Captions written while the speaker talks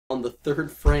on the 3rd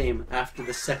frame after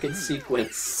the 2nd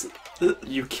sequence.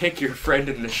 You kick your friend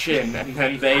in the shin, and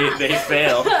then they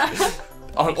fail.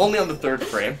 Only on the 3rd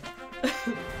frame.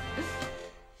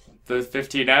 The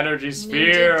 15 energy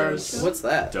spheres. What's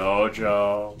that?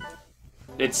 Dojo.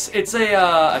 It's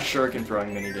a shuriken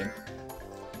throwing minigame.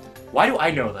 Why do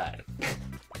I know that?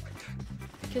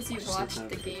 Because you've watched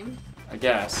the game. I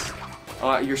guess.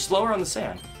 You're slower on the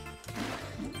sand.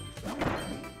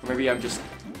 Or maybe I'm just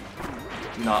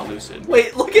not lucid.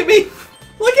 Wait, look at me!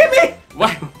 Look at me!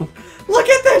 What? Look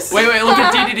at this! Wait, look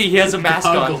at Dedede. He has a mask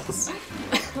on.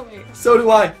 Wait, So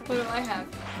do I. what do I have?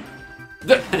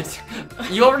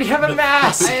 You already have a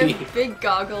mask! I have big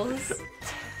goggles.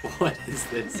 What is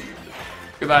this?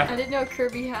 Goodbye. I didn't know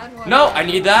Kirby had one. No, I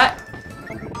need that.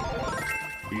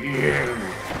 Yeah.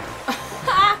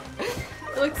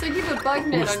 It looks like you have a bug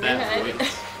net on your head.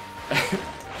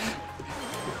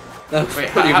 That's Wait,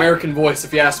 a pretty how- American voice,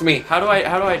 if you ask me. How do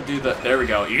I do the? There we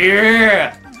go.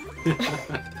 Yeah.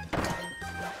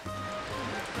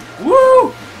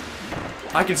 Woo!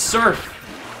 I can surf.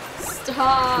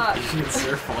 Stop. You can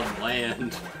surf on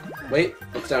land. Wait,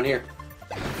 what's down here?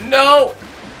 No.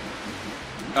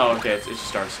 Oh, okay. It just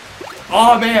starts.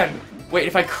 Oh man! Wait,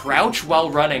 if I crouch while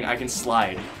running, I can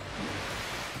slide.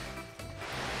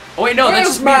 Oh wait, no, that's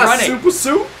just me running. Super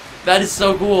soup? That is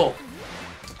so cool.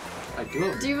 I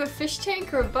do. Do you have a fish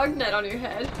tank or a bug net on your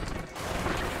head?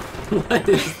 What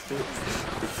is this?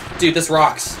 Dude, this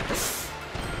rocks.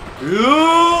 Wait.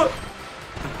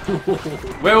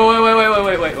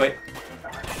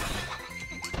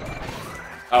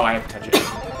 Oh, I have to touch it.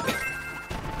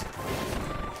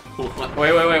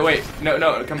 Wait.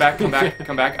 No, come back.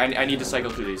 I need to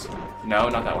cycle through these. No,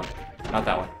 not that one. Not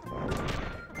that one.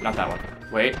 Not that one.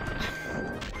 Wait.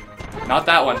 Not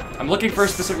that one. I'm looking for a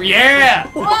specific. Yeah!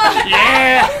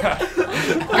 Yeah!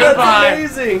 Goodbye!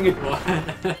 That's amazing!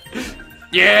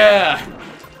 Yeah!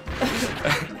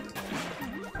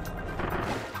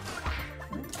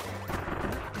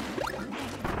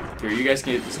 Here, you guys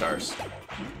can get the stars.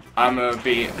 I'm gonna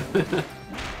be.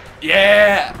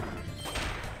 Yeah!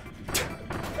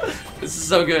 This is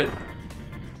so good.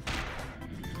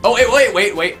 Oh,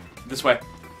 wait. This way.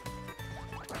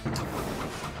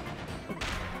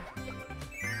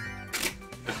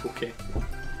 Okay.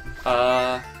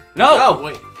 No! Oh,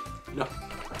 Wait. No.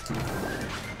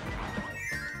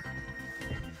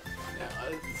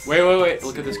 Wait.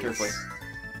 Look at this carefully.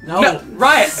 No. No,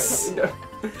 Riot!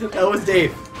 that was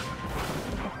Dave.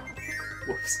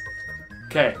 Whoops.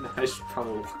 Okay. I should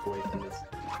probably walk away from this.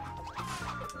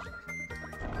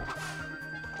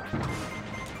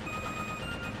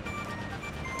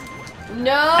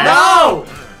 No!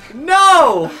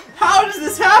 No! How does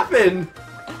this happen?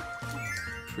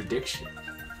 Prediction.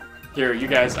 Here, you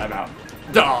guys, I'm out.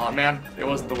 Aw, man. It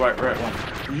wasn't the right one.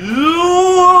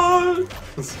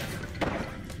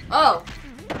 Oh.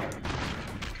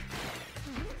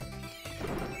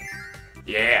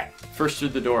 Yeah. First through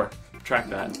the door. Track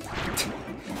that.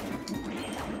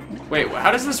 Wait,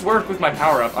 how does this work with my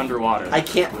power-up underwater? I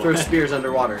can't throw spears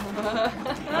underwater.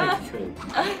 I could.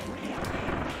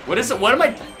 What is it? What am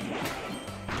I...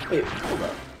 Wait, hold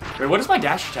up. Wait, what is my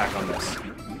dash attack on this?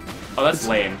 Oh, that's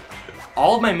lame.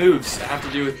 All of my moves have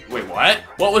to do with... Wait, what?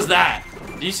 What was that?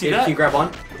 Do you see Dave, that? can you grab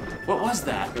on? What was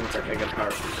that? One second, I gotta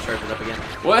power charge it up again.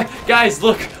 What? Guys,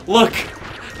 look!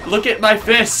 Look at my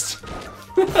fist!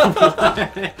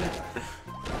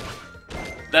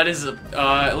 That is a...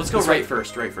 let's go right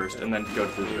first, and then go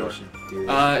through the door.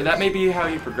 That may be how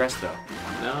you progress, though.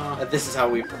 No. This is how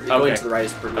we going to the right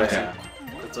is progressing. Yeah.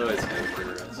 That's always how you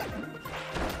progress.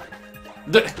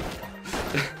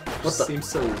 What the? Seems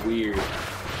so weird.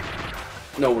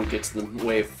 No one gets in the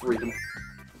way of freedom.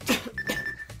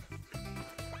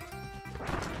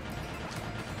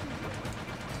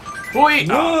 Boy!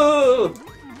 No!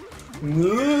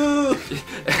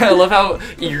 I love how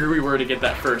eager we were to get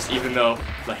that first, even though,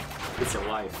 like, It's a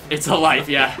life. it's a life,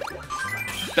 yeah,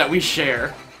 that we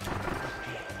share.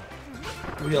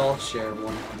 We all share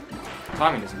one.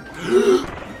 Communism.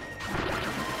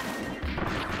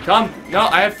 Come! No,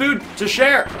 I have food to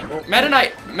share! Meta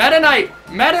Knight!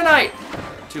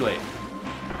 Too late.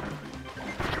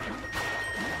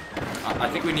 I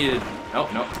think we needed... Oh,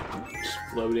 no.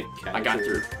 Floating. I got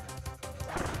through.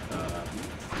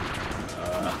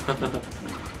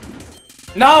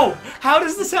 No! How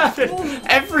does this happen?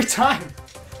 Every time!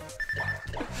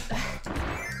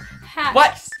 Hacks.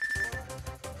 What?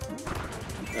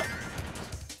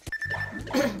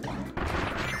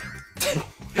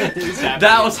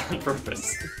 That was on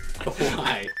purpose.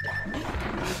 Why?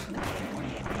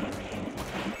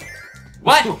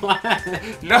 What?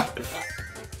 What? No.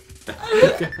 We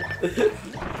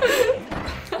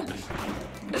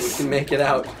can make it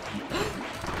out.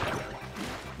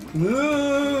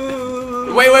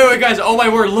 Wait, guys! Oh my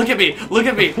word! Look at me! Look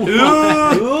at me!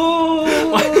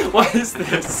 What is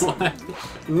this? What?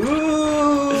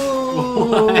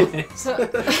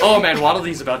 Oh man, Waddle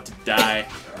Dee's about to die.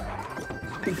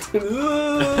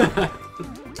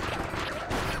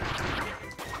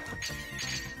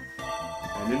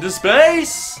 And into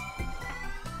space!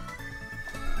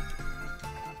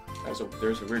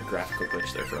 There's a weird graphical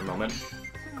glitch there for a moment.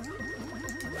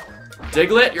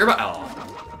 Diglett, you're about.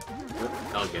 Oh.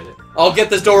 I'll get it. I'll get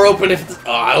this door open if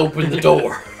I open the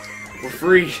door. We're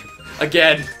free.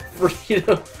 Again.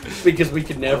 Freedom. Because we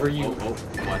could never use. Oh,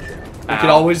 watch it. We could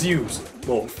always use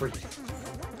more freedom.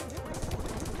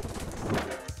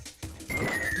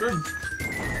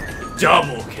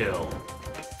 Double kill.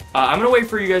 I'm gonna wait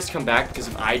for you guys to come back because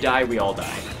if I die, we all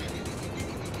die.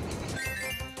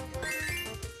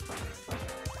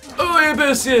 Oh,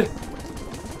 Abyss!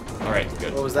 Alright,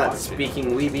 good. What was that?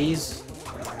 Speaking Weebies?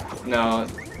 No,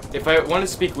 if I want to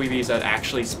speak Weebies, I'd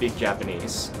actually speak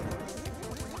Japanese.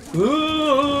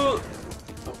 Oh,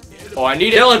 I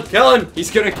need it! Kill him!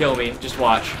 He's gonna kill me. Just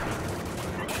watch.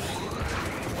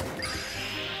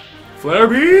 Flare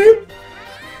beam!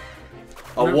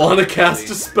 I want to cast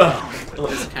a spell.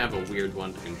 This is kind of a weird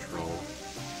one to control.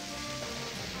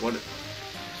 What?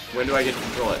 When do I get to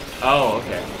control it? Oh,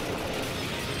 okay.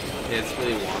 It's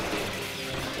really wonky.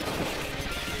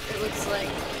 It looks like.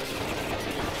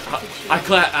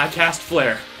 I cast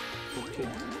Flare.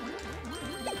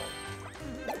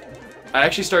 I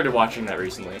actually started watching that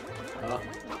recently. Oh.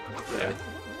 Yeah.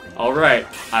 Alright,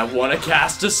 I want to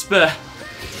cast a spell.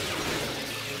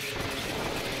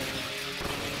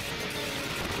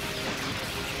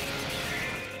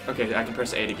 Okay, I can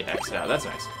press A to get X out. That's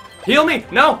nice. Heal me!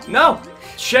 No! No!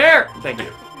 Share! Thank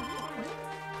you.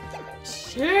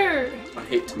 Sure. I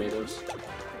hate tomatoes.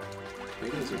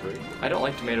 Tomatoes are great. I don't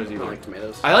like tomatoes I either. don't like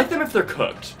tomatoes. I like them if they're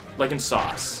cooked, like in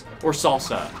sauce or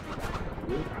salsa.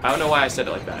 I don't know why I said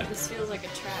it like that. This feels like a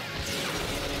trap.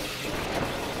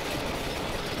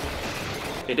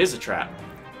 It is a trap,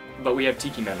 but we have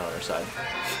Tiki Men on our side.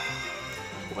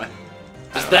 What?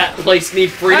 Does that place need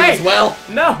freedom Hey! as well?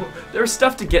 No, there's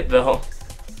stuff to get though.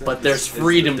 But there's It's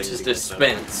freedom the thing to get, though.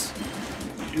 dispense.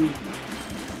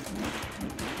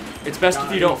 It's best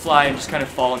if you don't fly and just kind of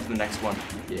fall into the next one.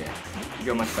 Yeah. You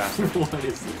go much faster. What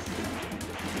is this?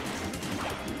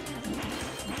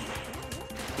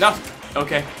 No.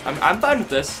 Okay, I'm fine with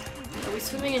this. Are we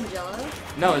swimming in Jello?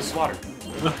 No, it's water.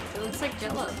 It looks like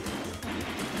Jello.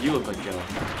 You look like Jello.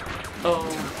 Oh,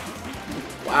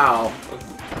 Wow.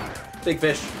 Big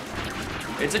fish.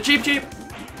 it's a cheap.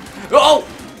 Oh.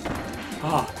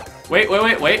 Oh. Wait.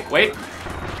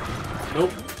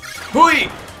 Nope. Hui!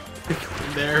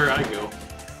 There I go.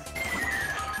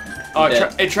 Oh,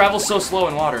 Dead. it travels so slow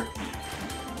in water.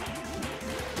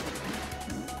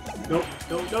 Nope.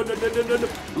 No.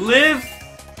 Live.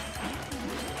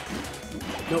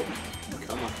 Nope.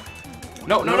 Come on.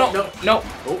 No.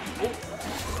 Oh.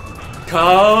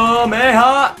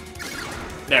 Kameha!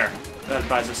 There. That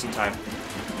buys us some time.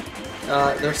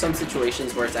 There's some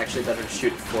situations where it's actually better to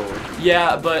shoot forward.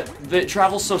 Yeah, but it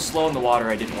travels so slow in the water,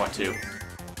 I didn't want to.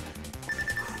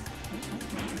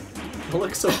 It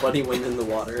looks so funny when in the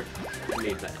water. I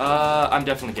need that. I'm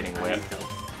definitely getting wet.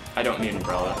 I don't need an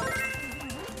umbrella.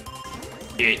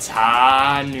 It's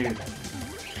Hanu.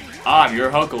 I'm your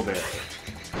Huckleberry.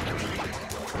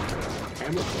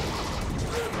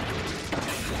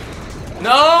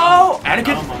 No!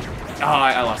 Anakin! Come on. Oh,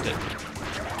 I lost it.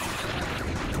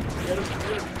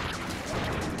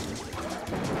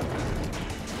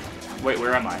 Wait,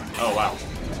 where am I? Oh, wow.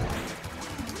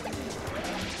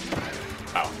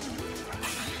 Ow.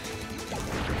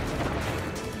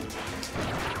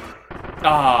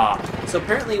 Ah. So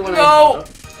apparently when No!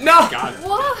 No! Got it.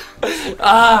 What?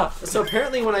 Ah! So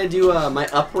apparently when I do my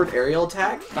upward aerial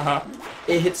attack, Uh-huh.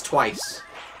 it hits twice.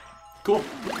 Cool.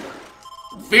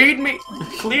 Feed me!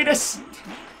 Cletus!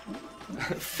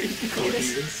 Feed me,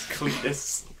 Cletus.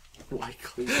 Cletus. Why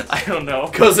clean? I don't know.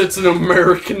 Because it's an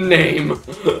American name.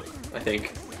 I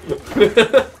think.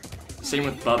 Same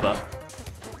with Bubba.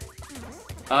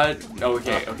 Oh,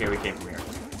 okay, we came from here.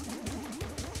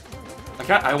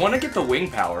 I want to get the wing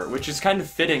power, which is kind of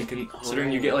fitting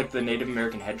considering you get like the Native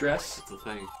American headdress. That's the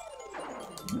thing.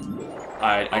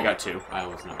 I got two. I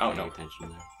was not Oh, paying no. attention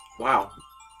there. Wow.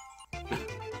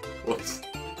 Whoops.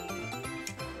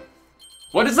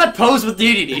 What is that pose with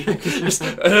Dedede? Just,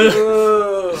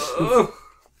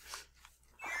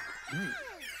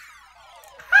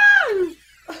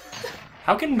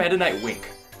 How can Meta Knight wink?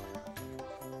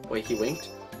 Wait, he winked?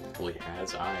 Well, he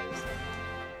has eyes.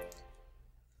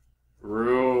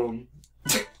 Room.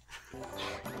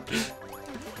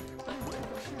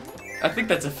 I think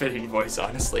that's a fitting voice,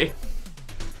 honestly.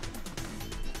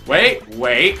 Wait.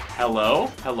 Hello?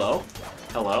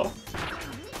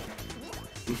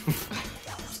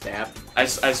 Stab. I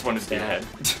just wanted to get ahead.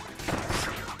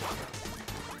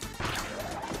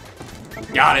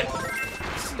 Got it.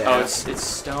 Stab. Oh, it's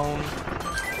stone.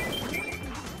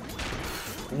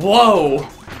 Whoa!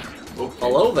 Oh,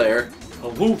 hello there.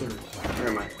 Hello there. Where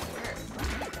am I?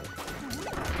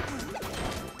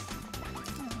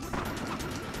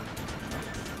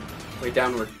 Wait,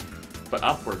 downward. But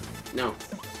upward. No.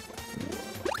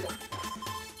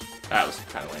 That was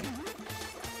kind of lame.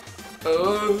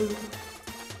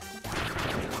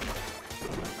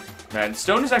 Man,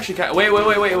 stone is actually kind of... Wait.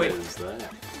 What is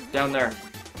that? Down there.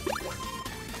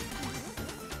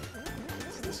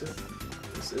 Is this it?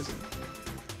 This isn't.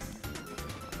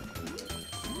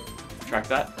 Track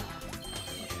that.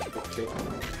 Okay.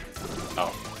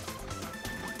 Oh.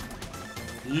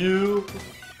 You...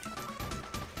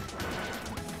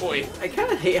 Boy. I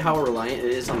kind of hate how reliant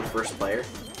it is on the first player.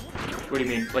 What do you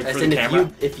mean? Like As for in, the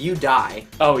camera? if you die,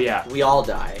 Oh, yeah. we all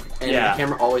die, and Yeah. the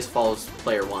camera always follows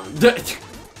player one.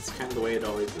 It's kind of the way it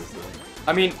always is, though.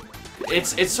 I mean,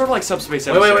 it's sort of like Subspace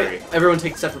Wait, Emissary. wait. Everyone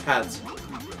take separate paths.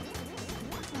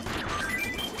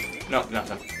 No,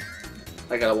 nothing.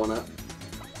 I got a one up.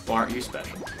 Well, aren't you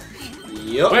special?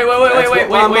 Yup. Wait.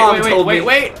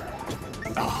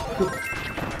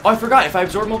 Oh, I forgot. If I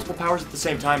absorb multiple powers at the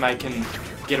same time, I can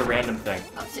get a random thing.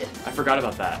 Up to. I forgot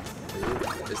about that.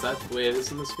 Is that the way it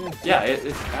is in this game? Yeah,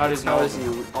 it's how it is How now. is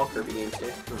in all Kirby games,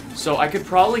 Dave? So I could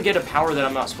probably get a power that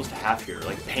I'm not supposed to have here,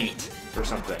 like paint or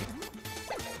something.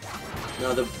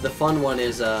 No, the fun one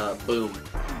is boom.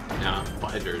 Nah,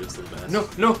 Binder is the best. No,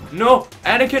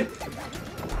 Anakin.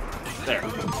 There.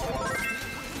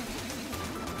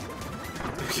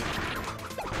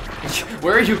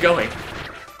 Where are you going?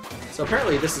 So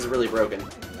apparently this is really broken.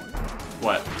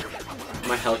 What?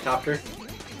 My helicopter.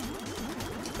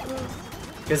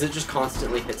 Because it just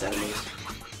constantly hits enemies.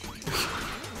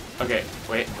 Okay,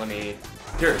 wait. Let me.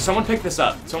 Here, someone pick this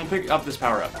up. Someone pick up this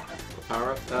power up.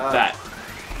 Power up? That.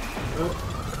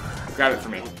 Grab it for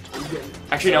me.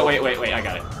 Actually, no, wait, I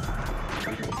got it.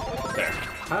 There.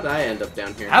 How did I end up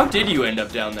down here? How did you end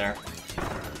up down there?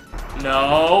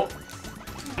 No.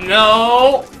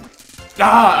 No.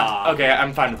 Ah. Okay,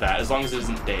 I'm fine with that, as long as it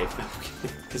isn't Dave.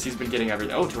 Because he's been getting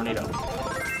everything. Oh, tornado.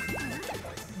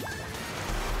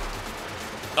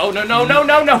 Oh, no.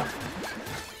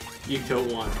 You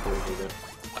don't want tornado.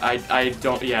 I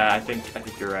don't, yeah, I think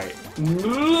you're right.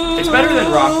 It's better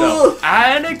than rock, though.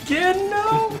 Anakin,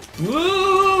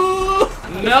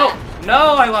 no!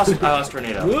 No, I lost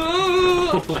tornado.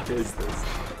 What is this?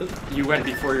 You went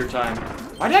before your time.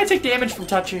 Why did I take damage from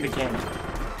touching the camera?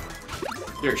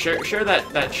 Here, share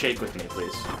that shake with me,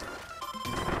 please.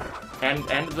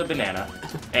 And the banana.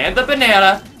 And the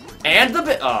banana. And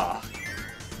the oh.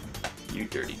 You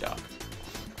dirty dog.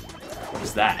 What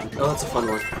is that? Oh, that's a fun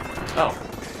one. Oh.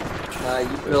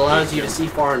 It allows you to see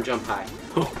far and jump high.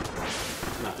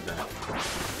 Not that.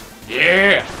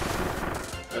 Yeah!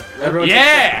 Everyone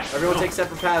Yeah! take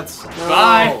separate paths. No.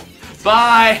 Bye!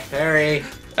 Bye! Harry,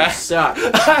 you suck.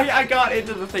 I got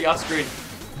into the thing off screen.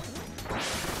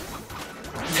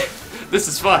 This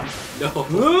is fun. No.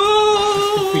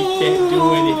 We can't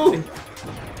do anything.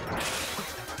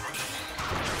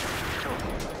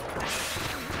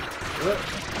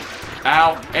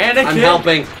 Ow. Anakin! I'm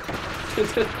helping.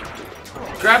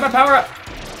 Grab my power up!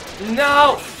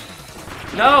 No!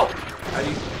 No! How do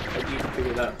you pick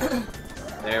it up?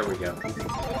 There we go.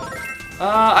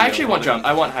 I actually want jump.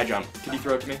 I want high jump. Can you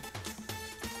throw it to me?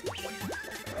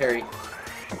 Harry,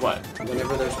 What?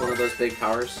 whenever there's one of those big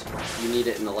powers, you need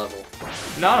it in the level.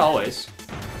 Not always.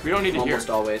 We don't need it Almost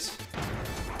here. always.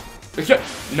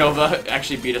 Nova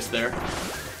actually beat us there.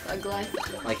 Bug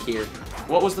life. Like here.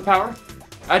 What was the power?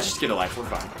 I just get a life. We're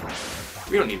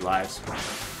fine. We don't need lives.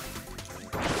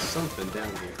 There's something down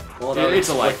here. Well, Yeah, it's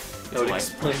a life. That would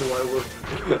It's a life. explain why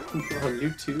we're on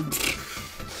YouTube.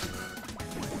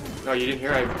 No, you didn't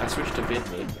hear? I switched to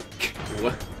VidMe.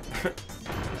 What?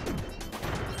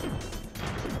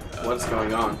 What's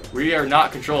going on? We are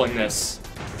not controlling this.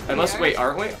 Unless, wait,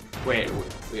 aren't we? Wait,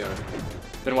 We are.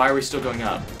 then why are we still going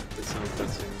up? It's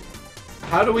something.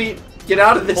 How do we get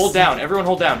out of this? Hold down. Everyone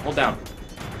hold down. Hold down.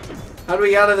 How do we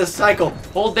get out of this cycle?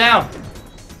 Hold down.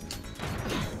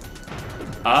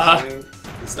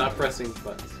 Stop pressing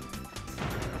buttons.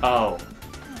 Oh.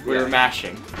 We were Yeah.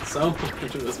 mashing. Someone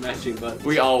was mashing buttons.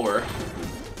 We all were.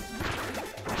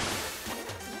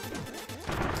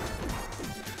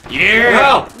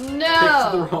 Yeah! Picked the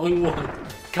No! wrong one.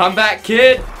 Come back,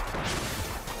 kid!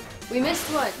 We missed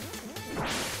one.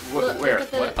 Look Where?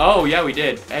 at the- What? Oh, yeah, we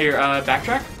did. Hey,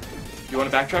 backtrack? You want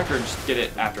to backtrack or just get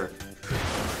it after?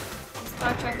 Let's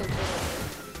backtrack and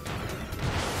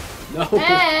No.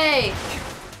 Hey!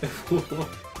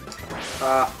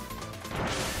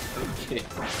 Okay.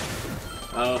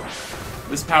 Oh.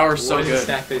 This power is so what good.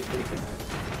 exactly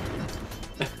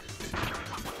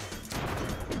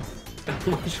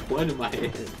Which one am I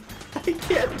in? I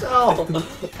can't tell.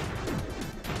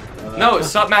 No,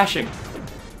 stop mashing.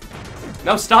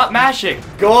 No, stop mashing.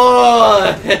 Go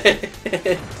on.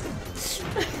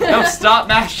 No, stop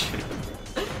mashing.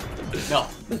 No.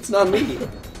 That's not me.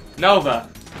 Nova.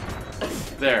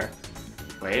 There.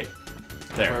 Wait.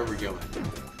 Where There. are we going?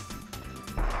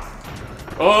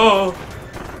 Oh.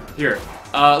 Here.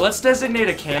 Let's designate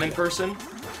a cannon person.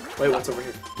 Wait, what's over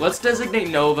here? Let's designate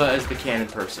Nova as the cannon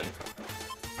person.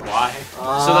 Why? So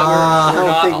that we're I don't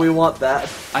not- think we want that.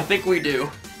 I think we do.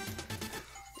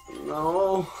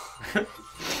 No.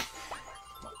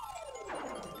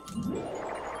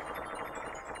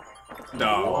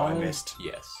 No, I missed.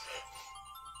 Yes.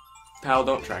 Pal,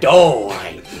 don't track. Oh,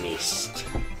 I missed.